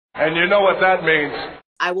And you know what that means.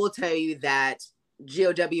 I will tell you that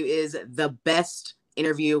GOW is the best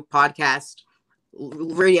interview podcast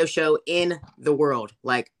radio show in the world.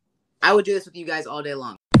 Like, I would do this with you guys all day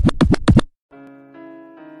long.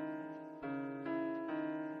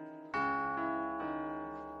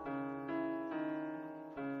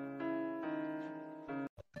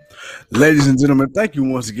 Ladies and gentlemen, thank you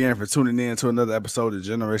once again for tuning in to another episode of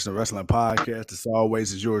Generational Wrestling Podcast. As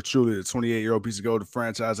always, is yours truly, the 28-year-old piece of gold, the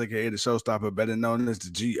franchise, aka the showstopper, better known as the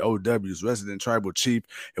GOW's resident tribal chief.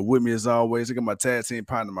 And with me, as always, I got my tag team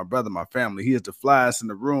partner, my brother, my family. He is the flyest in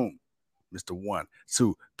the room, Mr. 1,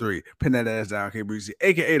 2, 3. Pin that ass down, K Breezy,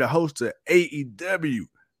 aka the host of AEW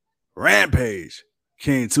Rampage.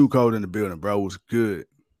 King Too Cold in the building, bro. What's good?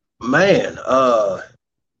 Man,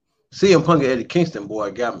 CM Punk and Eddie Kingston,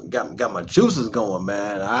 boy, got my juices going,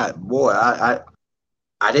 man. I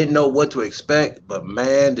didn't know what to expect, but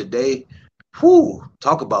man, today,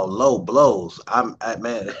 talk about low blows.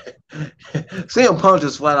 Man, CM Punk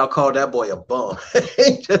just flat out called that boy a bum.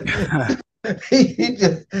 It's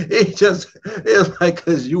like,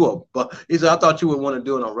 because you a bum. He said, I thought you would want to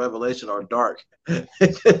do it on Revelation or Dark. Yeah.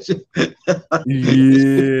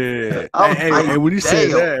 Hey, when he said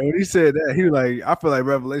that, he was like, I feel like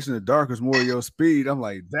Revelation of Dark is more your speed. I'm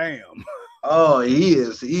like, damn. Oh, he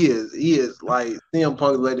is like, CM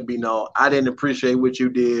Punk let it be known, I didn't appreciate what you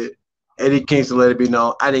did. Eddie Kingston let it be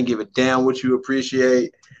known, I didn't give a damn what you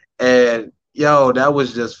appreciate. And yo, that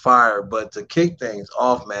was just fire. But to kick things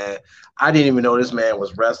off, man, I didn't even know this man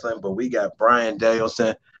was wrestling, but we got Bryan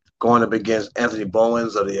Danielson going up against Anthony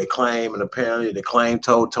Bowens of the Acclaim, and apparently the Acclaim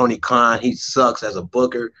told Tony Khan he sucks as a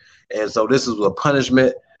booker, and so this is a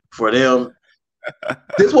punishment for them.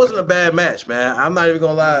 This wasn't a bad match, man. I'm not even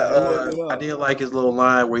gonna lie. I did like his little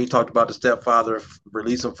line where he talked about the stepfather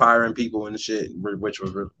releasing firing people and shit, which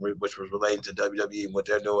was relating to WWE and what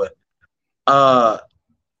they're doing.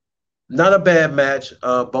 Not a bad match.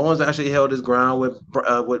 Bowens actually held his ground with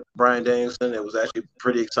Bryan Danielson. It was actually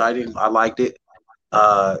pretty exciting. I liked it.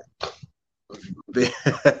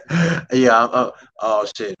 Yeah. Oh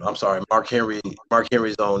shit. I'm sorry. Mark Henry's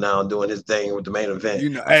on now doing his thing with the main event. You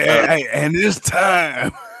know, hey, and this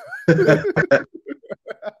time.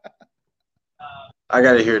 I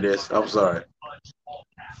gotta hear this. I'm sorry.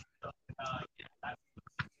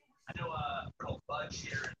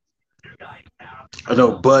 I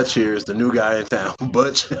know Butch here is the new guy in town.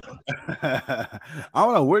 Butch. I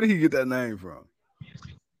don't know, where did he get that name from?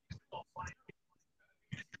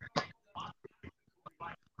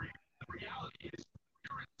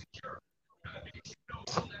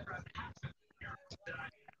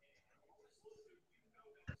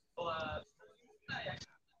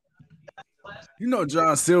 You know,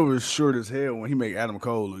 John Silver's short as hell when he make Adam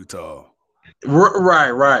Cole look tall.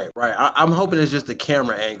 Right. I'm hoping it's just the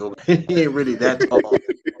camera angle. He ain't really that tall.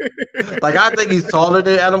 Like, I think he's taller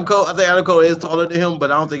than Adam Cole. I think Adam Cole is taller than him,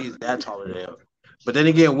 but I don't think he's that taller than him. But then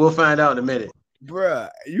again, we'll find out in a minute. Bruh,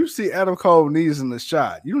 you see Adam Cole knees in the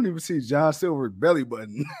shot. You don't even see John Silver's belly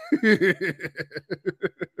button.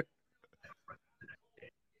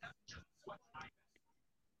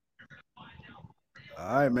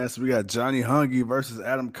 All right, man. So we got Johnny Hungy versus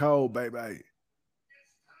Adam Cole, baby.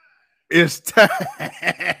 It's time.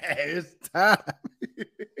 It's time.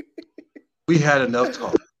 We had enough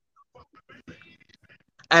talk.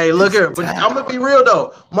 Hey, look here. But I'm gonna be real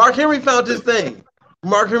though. Mark Henry found this thing.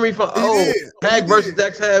 Mark Henry found Hag versus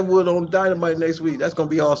Dax Hagwood on Dynamite next week. That's gonna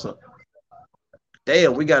be awesome.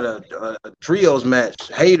 Damn, we got a trios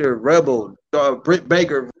match. Hater, Rebel, Britt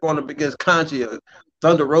Baker going up against Conti,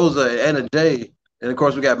 Thunder Rosa, and Anna Jay. And of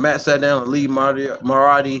course, we got Matt Sydal and Lee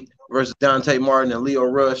Moriarty versus Dante Martin and Leo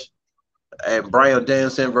Rush. And Bryan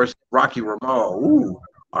Danielson versus Rocky Ramon. Ooh,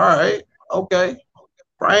 all right, okay.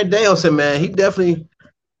 Bryan Danielson, man, he definitely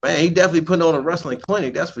putting on a wrestling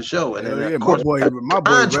clinic. That's for sure. And then, of course, my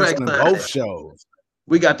boy wrestling both shows.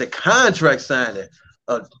 We got the contract signing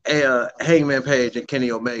of Hangman Page and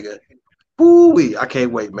Kenny Omega. Ooh, I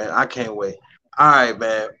can't wait, man. I can't wait. All right,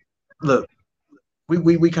 man. Look,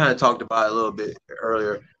 we kind of talked about it a little bit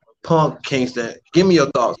earlier. Punk, Kingston, give me your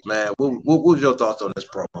thoughts, man. What was your thoughts on this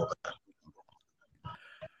promo, man?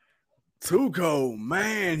 Too cold,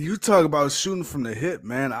 man. You talk about shooting from the hip,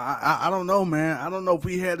 man. I don't know, man. I don't know if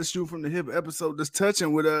we had a shoot from the hip episode that's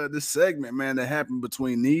touching with this segment, man, that happened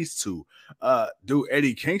between these two. Dude,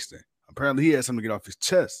 Eddie Kingston. Apparently he had something to get off his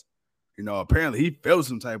chest. You know, apparently he felt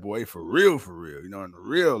some type of way for real, you know, in the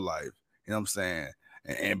real life. You know what I'm saying?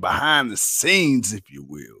 And behind the scenes, if you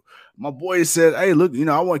will. My boy said, hey, look, you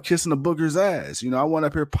know, I want kissing the booker's ass. You know, I want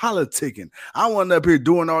up here politicking. I want up here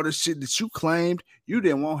doing all this shit that you claimed you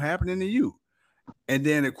didn't want happening to you. And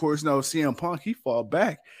then, of course, CM Punk, he fought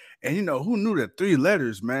back. And, who knew that 3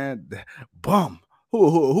 letters, man? Bum.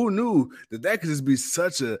 Who knew that could just be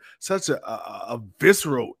such a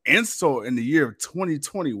visceral insult in the year of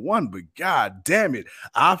 2021? But God damn it,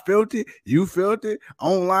 I felt it, you felt it,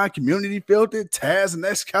 online community felt it, Taz and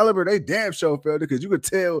Excalibur, they damn sure felt it because you could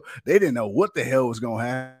tell they didn't know what the hell was gonna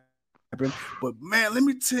happen. But man, let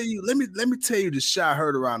me tell you the shot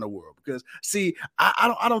heard around the world because see,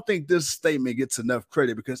 I don't think this statement gets enough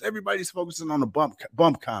credit because everybody's focusing on the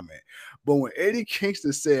bump comment. But when Eddie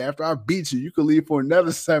Kingston said, "After I beat you, you could leave for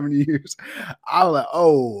another 7 years," I was like,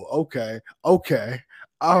 "Oh, okay,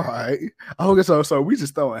 all right." Okay, so we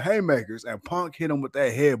just throwing haymakers, and Punk hit him with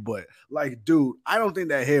that headbutt. Like, dude, I don't think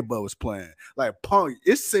that headbutt was planned. Like Punk,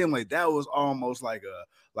 it seemed like that was almost like a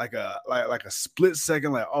split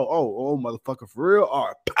second, like oh motherfucker, for real,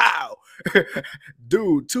 or pow.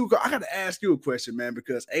 Dude, Tuco, I gotta ask you a question, man,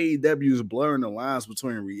 because AEW is blurring the lines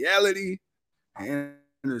between reality and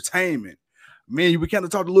entertainment. Man, we kind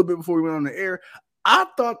of talked a little bit before we went on the air. I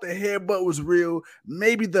thought the headbutt was real.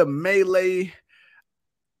 Maybe the melee,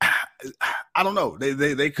 I don't know.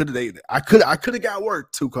 I could have got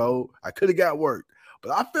worked, Tuco. I could have got worked.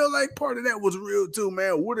 But I feel like part of that was real too,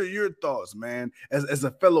 man. What are your thoughts, man? As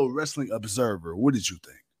a fellow wrestling observer, what did you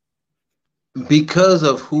think? Because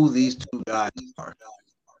of who these two guys are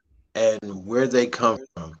and where they come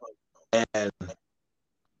from and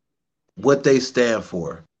what they stand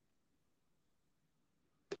for,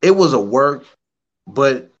 it was a work,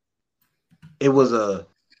 but it was a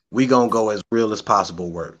we gonna go as real as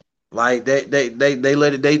possible work. Like they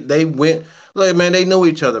let it they went like, man, they know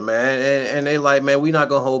each other, man, and they like, man, we not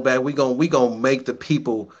gonna hold back. We gonna make the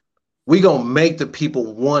people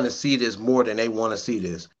want to see this more than they want to see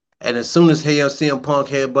this. And as soon as CM Punk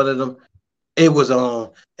headbutted them, it was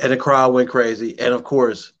on, and the crowd went crazy. And of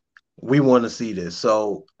course, we want to see this.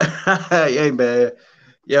 So, hey, man,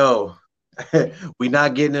 yo, we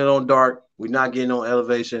not getting it on Dark. We not getting on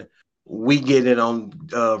Elevation. We getting it on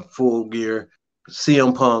Full Gear.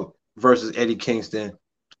 CM Punk versus Eddie Kingston.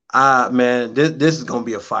 Man, this is gonna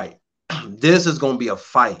be a fight. This is gonna be a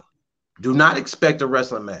fight. Do not expect a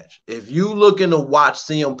wrestling match. If you looking to watch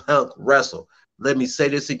CM Punk wrestle, let me say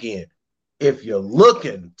this again. If you're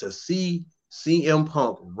looking to see CM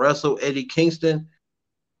Punk wrestle Eddie Kingston,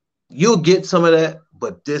 you'll get some of that,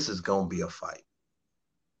 but this is gonna be a fight.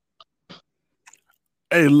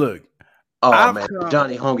 Hey, look. Oh man,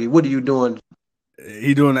 Johnny Hongy, what are you doing?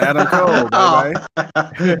 He doing the Adam Cole, baby.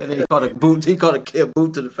 And then he caught a boot. He caught a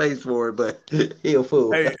boot to the face for it, but he a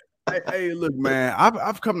fool. Hey, look, man.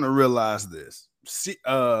 I've come to realize this.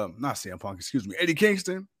 Not CM Punk, excuse me. Eddie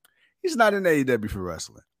Kingston, he's not in AEW for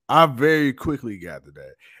wrestling. I very quickly gathered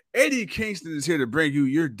that. Eddie Kingston is here to bring you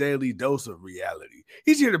your daily dose of reality.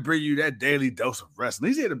 He's here to bring you that daily dose of wrestling.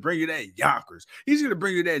 He's here to bring you that Yonkers. He's here to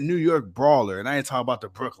bring you that New York brawler. And I ain't talking about the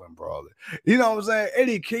Brooklyn brawler. You know what I'm saying?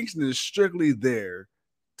 Eddie Kingston is strictly there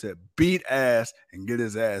to beat ass and get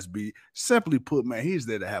his ass beat. Simply put, man, he's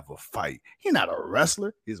there to have a fight. He's not a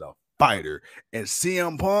wrestler. He's a fighter. And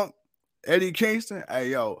CM Punk, Eddie Kingston, hey,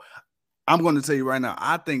 yo, I'm going to tell you right now,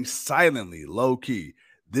 I think silently, low-key,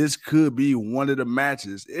 this could be one of the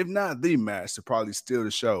matches, if not the match, to probably steal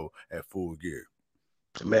the show at Full Gear.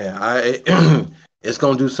 Man, it's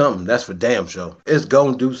gonna do something. That's for damn sure. It's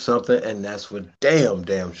gonna do something, and that's for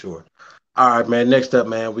damn sure. All right, man. Next up,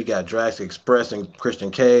 man, we got Jurassic Express and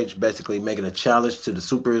Christian Cage basically making a challenge to the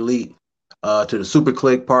Super Elite, to the Super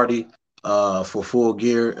Click party, for Full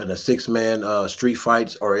Gear in a 6-man street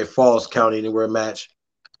fights or if falls count anywhere match.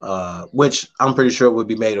 Which I'm pretty sure would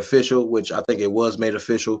be made official, which I think it was made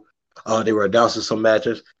official. They were announcing some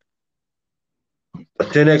matches.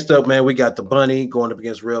 Then next up, man, we got the Bunny going up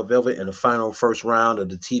against Real Velvet in the final first round of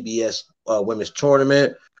the TBS women's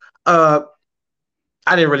tournament. I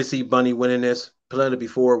didn't really see Bunny winning this. Penelope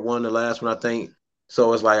Ford won the last one, I think.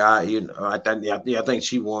 So it's like I think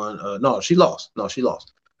she won. No, she lost.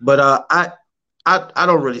 But I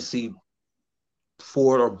don't really see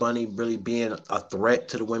Ford or Bunny really being a threat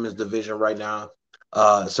to the women's division right now.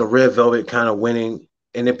 So Red Velvet kind of winning,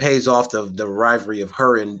 and it pays off the rivalry of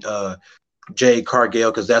her and Jade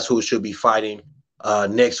Cargill, because that's who should be fighting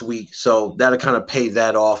next week. So that'll kind of pay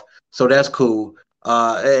that off. So that's cool.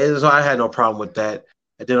 So I had no problem with that.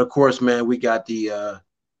 And then, of course, man, we got the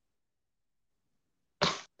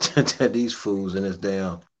these fools in this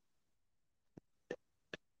damn.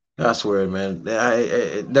 I swear, man,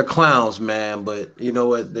 they're clowns, man. But you know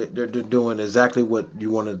what? They're doing exactly what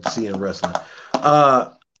you want to see in wrestling.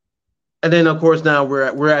 And then, of course, now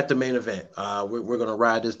we're at the main event. We're gonna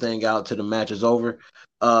ride this thing out till the match is over.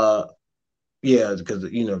 Yeah, because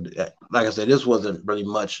like I said, this wasn't really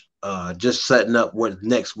much. Just setting up what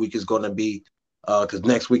next week is going to be. Because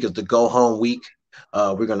next week is the go home week.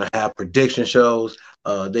 We're going to have prediction shows.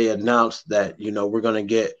 They announced that we're going to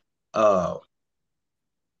get.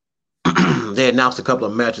 They announced a couple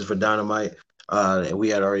of matches for Dynamite. And we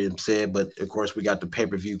had already said, but of course we got the pay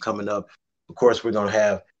per view coming up. Of course we're going to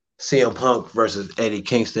have CM Punk versus Eddie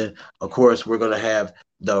Kingston. Of course we're going to have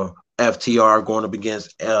the FTR going up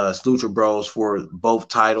against Lucha Bros for both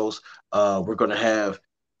titles. We're going to have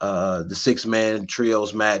the 6-man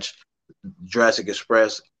trios match, Jurassic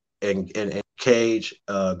Express and Cage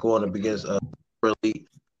going up against Elite.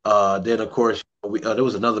 Then of course there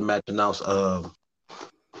was another match announced.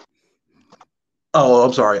 Oh,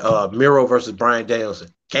 I'm sorry. Miro versus Bryan Danielson.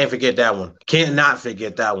 Can't forget that one. Cannot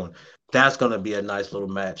forget that one. That's gonna be a nice little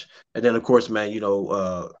match. And then of course, man,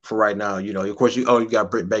 for right now, of course you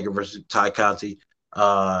got Britt Baker versus Ty Conti.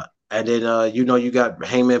 And then you got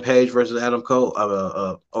Hangman Page versus Adam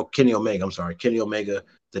Cole. Kenny Omega. I'm sorry, Kenny Omega,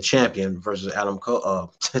 the champion versus Adam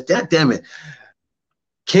Cole. God damn it,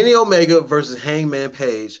 Kenny Omega versus Hangman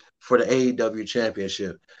Page for the AEW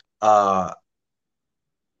championship.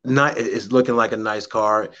 It's looking like a nice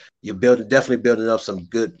card. You're definitely building up some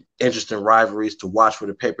good, interesting rivalries to watch for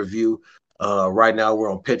the pay-per-view. Right now,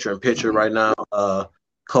 we're on picture in picture right now.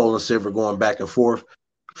 Cole and Silver going back and forth.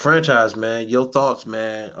 Franchise, man, your thoughts,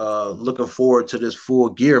 man. Looking forward to this Full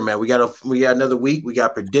Gear, man. We got another week. We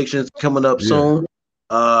got predictions coming up soon.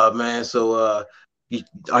 Man. So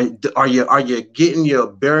are you getting your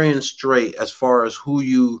bearings straight as far as who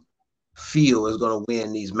you feel is going to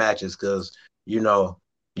win these matches? Because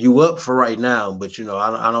you up for right now, but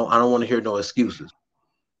I don't want to hear no excuses.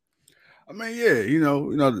 I mean, yeah,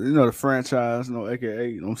 the franchise,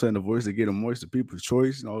 aka, I'm saying, the voice that get them moist, the people's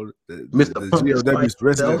choice, the GOW's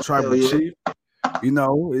resident tribal chief.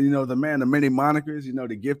 The man of many monikers,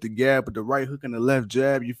 the gift, the gab, with the right hook and the left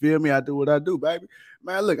jab. You feel me? I do what I do, baby.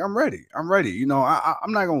 Man, look, I'm ready. I'm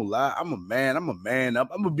not gonna lie. I'm a man up.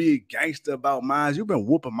 I'm gonna be a gangster about mine. You've been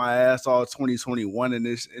whooping my ass all 2021 in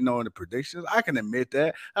this, in the predictions. I can admit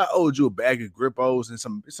that. I owed you a bag of Grippos and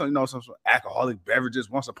some alcoholic beverages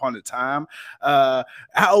once upon a time. I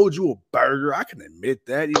owed you a burger. I can admit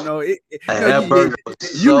that. That burger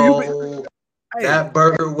was that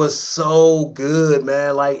burger was so good,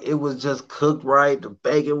 man. Like, it was just cooked right. The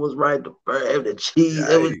bacon was right. The cheese.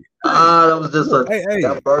 That was just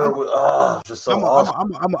that burger was just so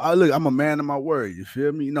awesome. I'm a man of my word. You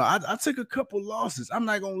feel me? I took a couple losses. I'm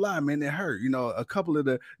not gonna lie, man. It hurt. A couple of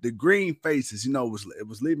the green faces, it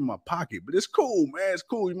was leaving my pocket. But it's cool, man. It's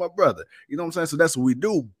cool. You're my brother. You know what I'm saying? So that's what we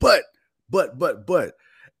do. But.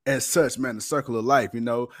 As such, man, the circle of life,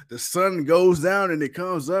 the sun goes down and it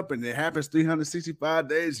comes up, and it happens 365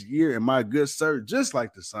 days a year. And my good sir, just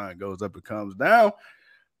like the sun goes up and comes down,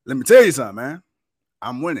 let me tell you something, man.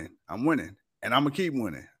 I'm winning, and I'm going to keep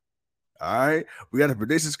winning. All right, we got the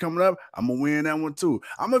predictions coming up. I'm gonna win that one too.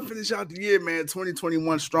 I'm gonna finish out the year, man,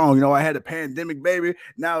 2021 strong. I had a pandemic, baby.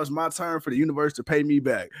 Now it's my turn for the universe to pay me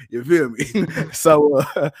back. You feel me? So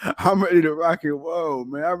I'm ready to rock and roll,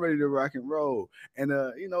 man. I'm ready to rock and roll. And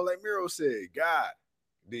like Miro said, God,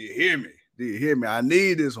 do you hear me? Do you hear me? I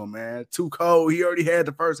need this one, man. Too cold. He already had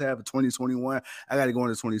the first half of 2021. I got to go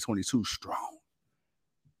into 2022 strong.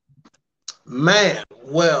 Man,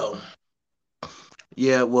 well.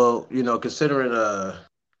 Yeah, well, considering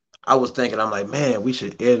I was thinking, I'm like, man, we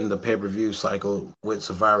should end the pay-per-view cycle with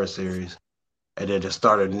Survivor Series and then just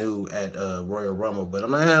start anew at Royal Rumble. But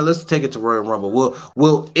I'm like, let's take it to Royal Rumble.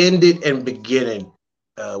 We'll end it and begin it.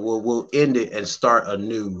 We'll end it and start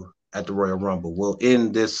anew at the Royal Rumble. We'll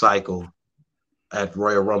end this cycle at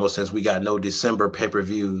Royal Rumble since we got no December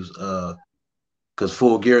pay-per-views. Because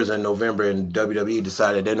Full Gear's in November, and WWE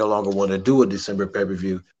decided they no longer want to do a December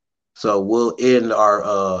pay-per-view. So we'll end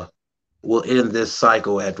this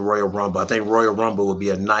cycle at the Royal Rumble. I think Royal Rumble will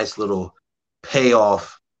be a nice little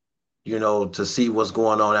payoff, to see what's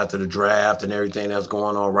going on after the draft and everything that's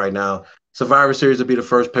going on right now. Survivor Series will be the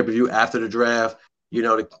first pay-per-view after the draft,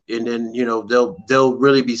 and then they'll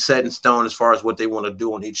really be set in stone as far as what they want to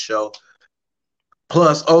do on each show.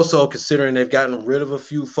 Plus, also considering they've gotten rid of a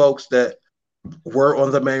few folks that were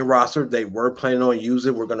on the main roster, they were planning on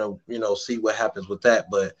using. We're gonna, see what happens with that,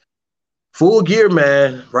 but. Full Gear,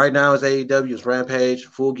 man. Right now is AEW's Rampage.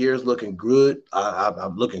 Full Gear is looking good.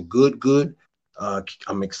 I'm looking good.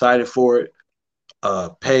 I'm excited for it.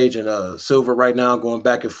 Page and Silver right now going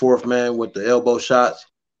back and forth, man, with the elbow shots.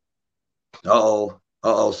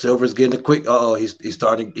 Silver's getting it quick. He's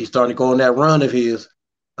starting to go on that run of his.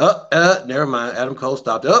 Never mind. Adam Cole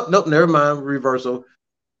stopped. Nope, never mind. Reversal.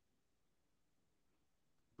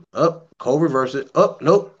 Cole reverse it. Up,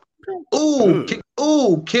 nope. Ooh, kick.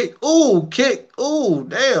 Ooh, kick. Ooh, kick. Ooh,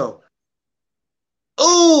 damn.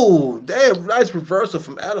 Ooh, damn. Nice reversal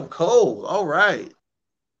from Adam Cole. All right.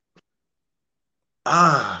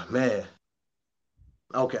 Ah, man.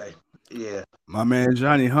 Okay. Yeah. My man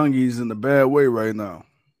Johnny Hungy's in a bad way right now.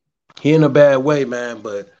 He in a bad way, man,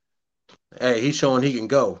 but hey, he's showing he can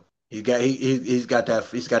go. He's got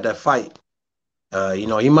that fight.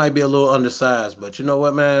 He might be a little undersized, but you know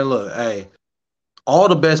what, man? Look, hey, all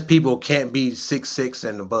the best people can't be 6'6"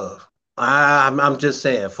 and above. I'm just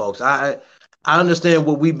saying, folks. I understand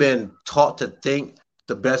what we've been taught to think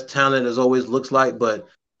the best talent is always looks like, but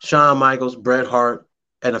Shawn Michaels, Bret Hart,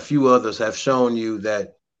 and a few others have shown you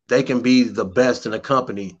that they can be the best in the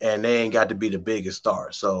company, and they ain't got to be the biggest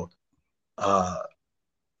star. So, uh,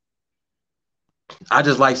 I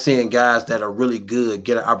just like seeing guys that are really good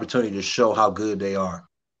get an opportunity to show how good they are.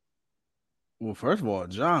 Well, first of all,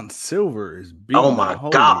 John Silver is Oh beating the my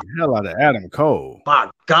holy God. hell out of Adam Cole.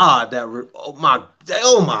 My God, oh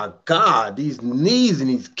my God, these knees and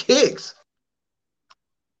these kicks.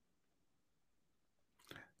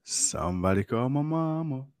 Somebody call my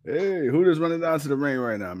mama. Hey, who just running down to the ring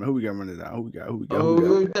right now, man? Who we got running down? Who we got?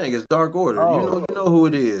 Oh, you think it's Dark Order? Oh, You know who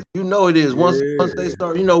it is. You know it is. Once they yeah.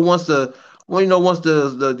 start, once the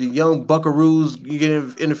young Buckaroos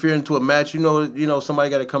get interfere into a match, somebody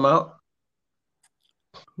got to come out.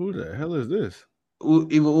 Who the hell is this?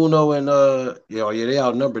 Even Uno and they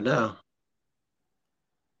outnumbered now.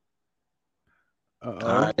 All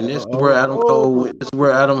right, and this is where Adam Cole. This is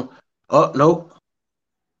where Adam. Oh, nope.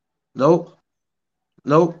 Nope.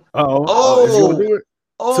 Nope. Is he gonna do it?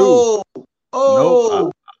 Oh. Two. Oh.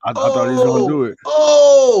 Nope. I thought he was gonna do it.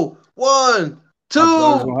 Oh. 1, 2. I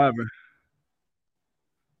thought it was gonna happen.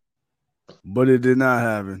 But it did not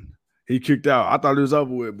happen. He kicked out. I thought it was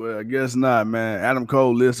over with, but I guess not, man. Adam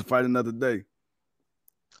Cole lives to fight another day.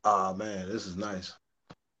 Oh man, this is nice.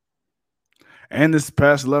 And it's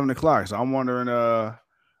past 11 o'clock, so I'm wondering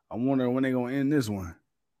when they're gonna end this one.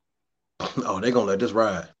 Oh, they're gonna let this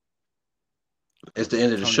ride. It's the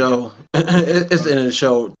end of the show. It's the end of the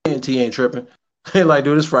show. TNT ain't tripping. They like,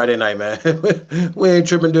 dude, it's Friday night, man. We ain't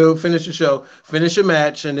tripping, dude. Finish the show. Finish your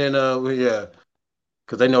match, and then yeah.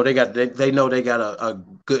 Because they know they got a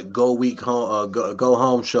good go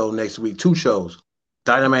home show next week. 2 shows.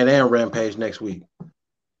 Dynamite and Rampage next week.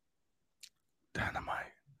 Dynamite.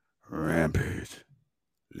 Rampage.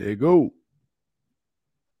 Let go.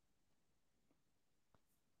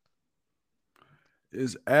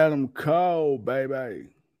 It's Adam Cole, baby.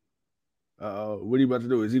 What are you about to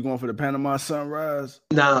do? Is he going for the Panama Sunrise?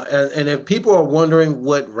 Now, and if people are wondering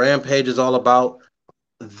what Rampage is all about,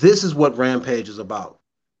 this is what Rampage is about.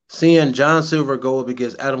 Seeing John Silver go up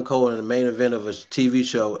against Adam Cole in the main event of a TV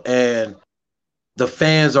show, and the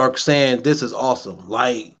fans are saying this is awesome.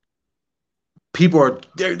 Like people are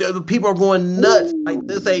going nuts. Like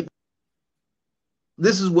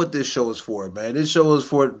this is what this show is for, man. This show is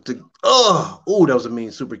for that was a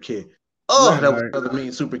mean super kick. That was another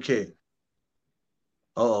mean super kick.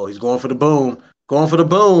 Oh, he's going for the boom. Going for the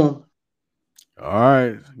boom. All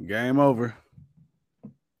right. Game over.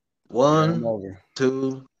 1, game over.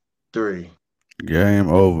 2, 3. Game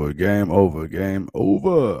over. Game over. Game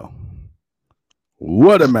over.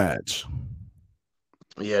 What a match.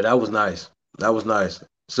 Yeah, that was nice. That was nice.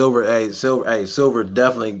 Silver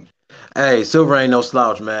definitely. Hey, Silver ain't no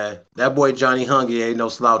slouch, man. That boy Johnny Hungy ain't no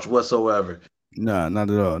slouch whatsoever. Nah, not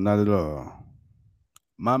at all. Not at all.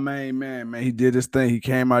 My main man, he did his thing. He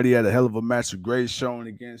came out. He had a hell of a match, a great showing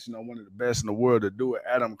against, one of the best in the world to do it,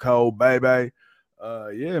 Adam Cole, baby.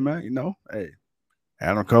 Yeah, man, hey,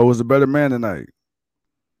 Adam Cole was the better man tonight.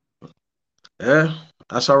 Yeah,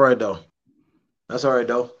 that's all right, though.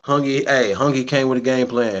 Hungy came with a game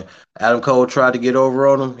plan. Adam Cole tried to get over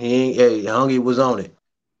on him. Hungy was on it.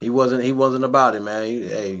 He wasn't about it, man.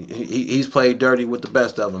 He's played dirty with the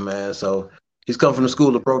best of them, man. So he's come from the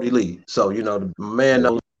school of Brody Lee. So, the man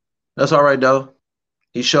knows. That's all right, though.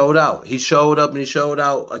 He showed out. He showed up and he showed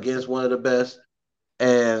out against one of the best.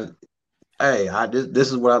 And hey,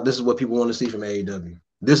 this is what people want to see from AEW.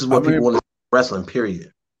 This is what people want to see from wrestling,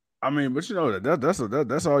 period. I mean, but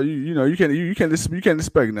that's all you can't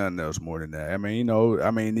expect nothing else more than that. I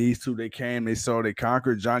mean, these two, they came, they saw, they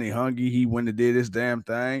conquered. Johnny Hungy, he went and did his damn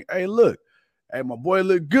thing. Hey, look, my boy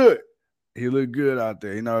looked good. He looked good out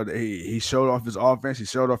there. He showed off his offense, he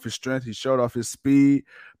showed off his strength, he showed off his speed.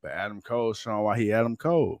 But Adam Cole showing why he Adam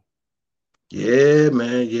Cole. Yeah,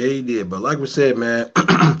 man. Yeah, he did. But like we said, man,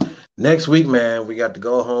 next week, man, we got the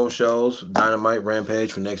go home shows, Dynamite,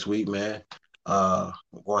 Rampage for next week, man. We're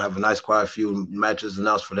gonna have a nice quiet few matches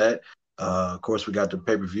announced for that. Of course, we got the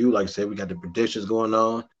pay-per-view. Like I said, we got the predictions going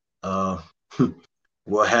on.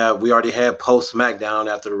 We already had post SmackDown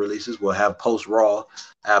after the releases. We'll have post Raw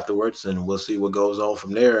afterwards, and we'll see what goes on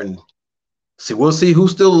from there. And we'll see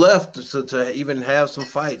who's still left to even have some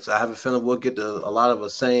fights. I have a feeling we'll get a lot of the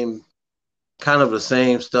same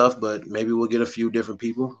stuff, but maybe we'll get a few different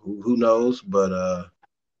people. Who knows? But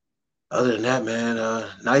other than that, man,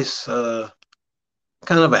 nice.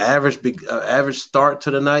 Kind of an average start to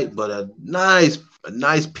the night, but a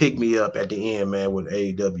nice pick me up at the end, man, with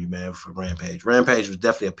AEW, man, for Rampage. Rampage was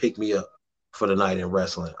definitely a pick me up for the night in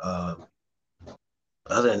wrestling. Other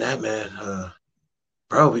than that, man,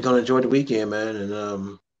 bro, we're gonna enjoy the weekend, man,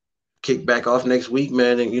 and kick back off next week,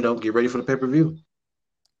 man, and get ready for the pay-per-view.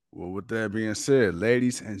 Well, with that being said,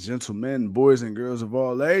 ladies and gentlemen, boys and girls of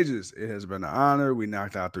all ages, it has been an honor. We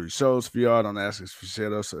knocked out 3 shows for y'all. Don't ask us for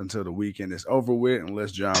shadows until the weekend is over with,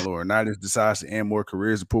 unless John Laurinaitis decides to end more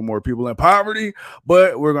careers to put more people in poverty.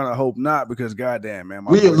 But we're gonna hope not, because goddamn, man,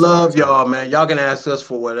 we love y'all, man. Y'all can ask us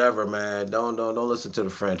for whatever, man. Don't listen to the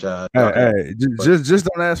franchise. Just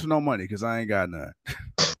don't ask for no money, because I ain't got none.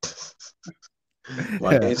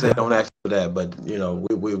 Well, I can't say don't ask for that, but we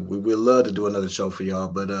love to do another show for y'all.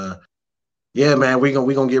 But yeah, man, we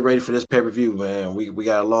gonna get ready for this pay-per-view, man. We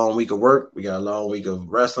got a long week of work, we got a long week of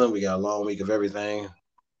wrestling, we got a long week of everything.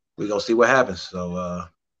 We gonna see what happens. So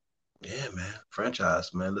yeah, man,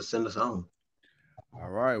 franchise, man, let's send us home. All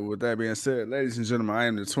right, with that being said, ladies and gentlemen, I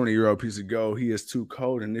am the 20-year-old piece of gold. He is too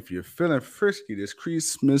cold, and if you're feeling frisky this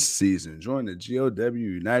Christmas season, join the GOW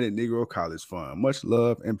United Negro College Fund. Much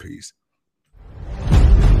love and peace.